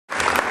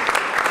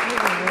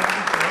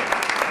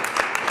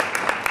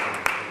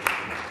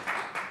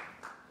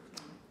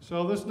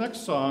So this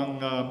next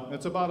song,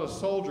 it's about a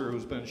soldier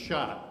who's been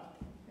shot,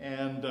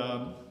 and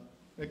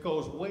it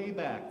goes way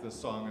back, this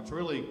song.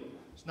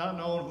 It's not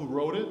known who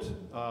wrote it.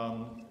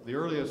 The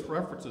earliest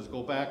references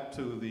go back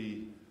to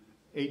the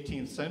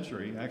 18th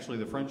century, actually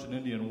the French and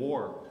Indian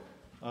War.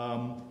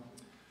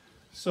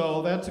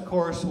 So that's, of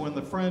course, when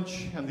the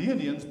French and the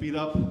Indians beat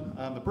up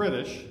on the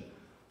British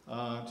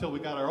until we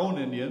got our own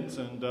Indians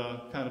and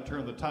kind of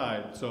turned the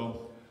tide.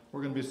 So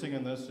we're going to be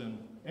singing this in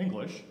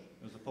English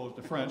as opposed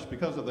to French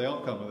because of the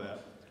outcome of that.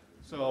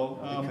 So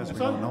because we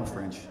don't know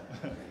French.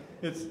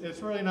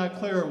 It's really not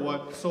clear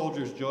what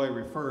Soldier's Joy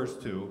refers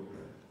to.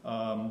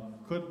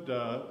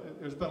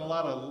 There's been a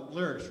lot of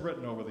lyrics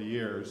written over the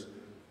years,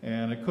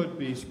 and it could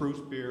be spruce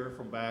beer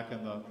from back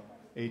in the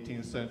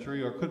 18th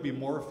century, or it could be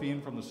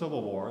morphine from the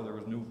Civil War. There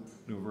was new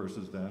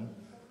verses then.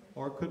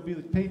 Or it could be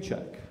the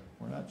paycheck.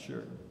 We're not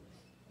sure.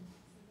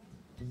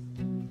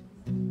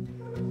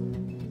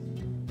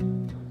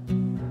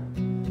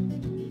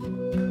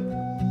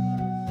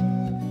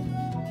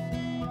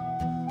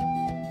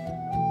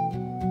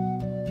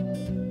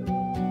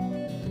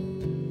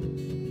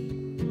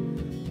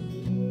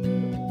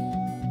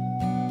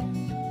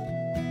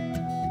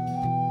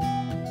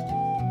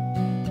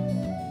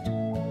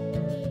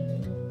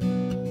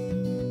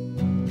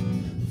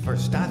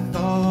 First I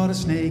thought a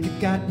snake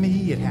had got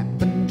me, it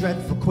happened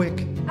dreadful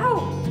quick. Ow!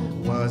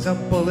 Was a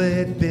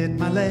bullet, bit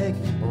my leg,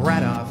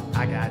 right off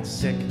I got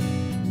sick.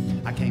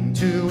 I came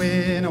to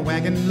in a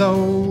wagon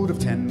load of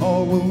 10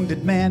 more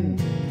wounded men.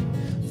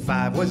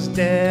 5 was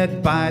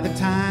dead by the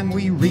time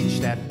we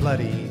reached that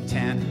bloody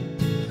tent.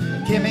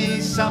 Give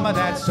me some of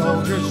that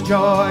soldier's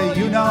joy,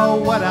 you know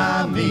what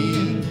I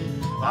mean.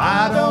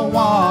 I don't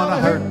wanna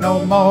hurt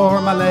no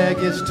more, my leg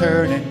is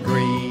turning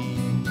green.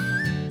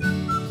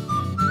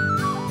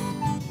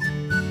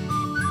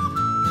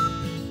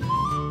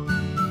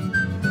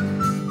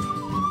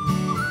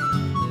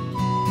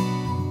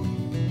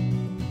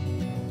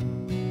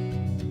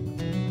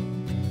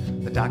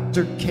 The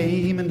doctor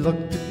came and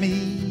looked at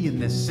me,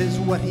 and this is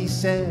what he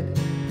said.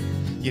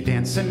 Your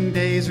dancing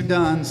days are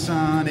done,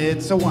 son,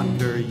 it's a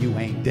wonder you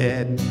ain't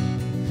dead.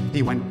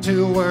 He went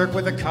to work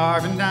with a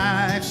carving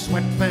knife,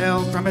 sweat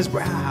fell from his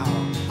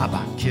brow.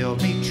 About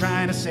killed me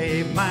trying to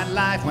save my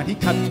life when he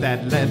cut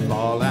that lead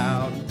ball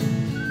out.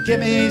 Give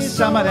me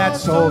some of that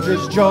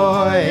soldier's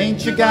joy,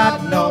 ain't you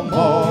got no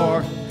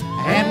more?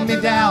 Hand me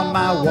down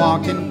my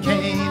walking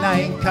cane,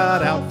 I ain't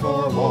cut out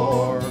for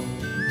war.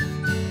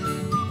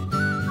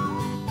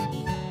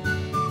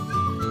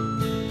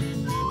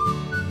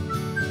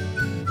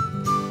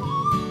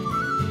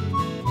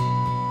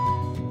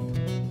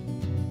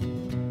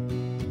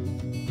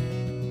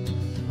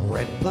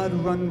 Red blood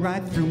run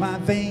right through my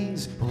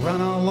veins, run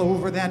all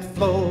over that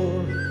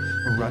floor,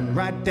 run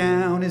right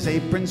down his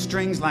apron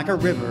strings like a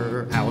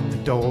river out the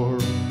door.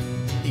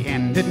 He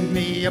handed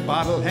me a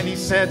bottle and he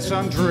said,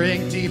 son,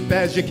 drink deep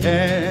as you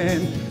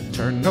can.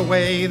 Turned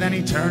away, then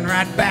he turned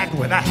right back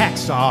with a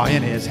hacksaw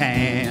in his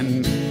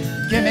hand.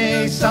 Give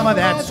me some of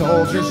that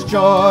soldier's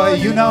joy,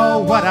 you know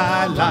what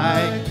I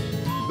like.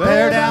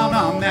 Bear down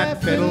on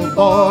that fiddle,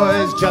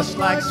 boys, just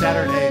like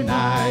Saturday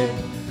night.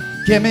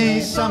 Give me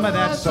some of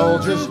that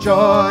soldier's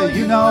joy,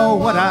 you know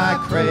what I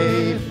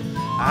crave.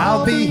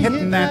 I'll be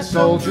hitting that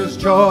soldier's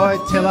joy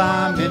till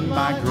I'm in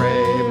my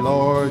grave,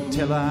 Lord,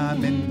 till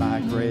I'm in my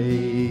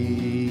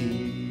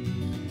grave.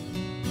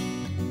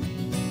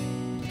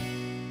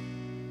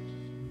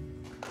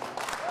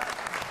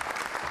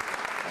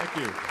 Thank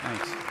you.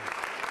 Thanks.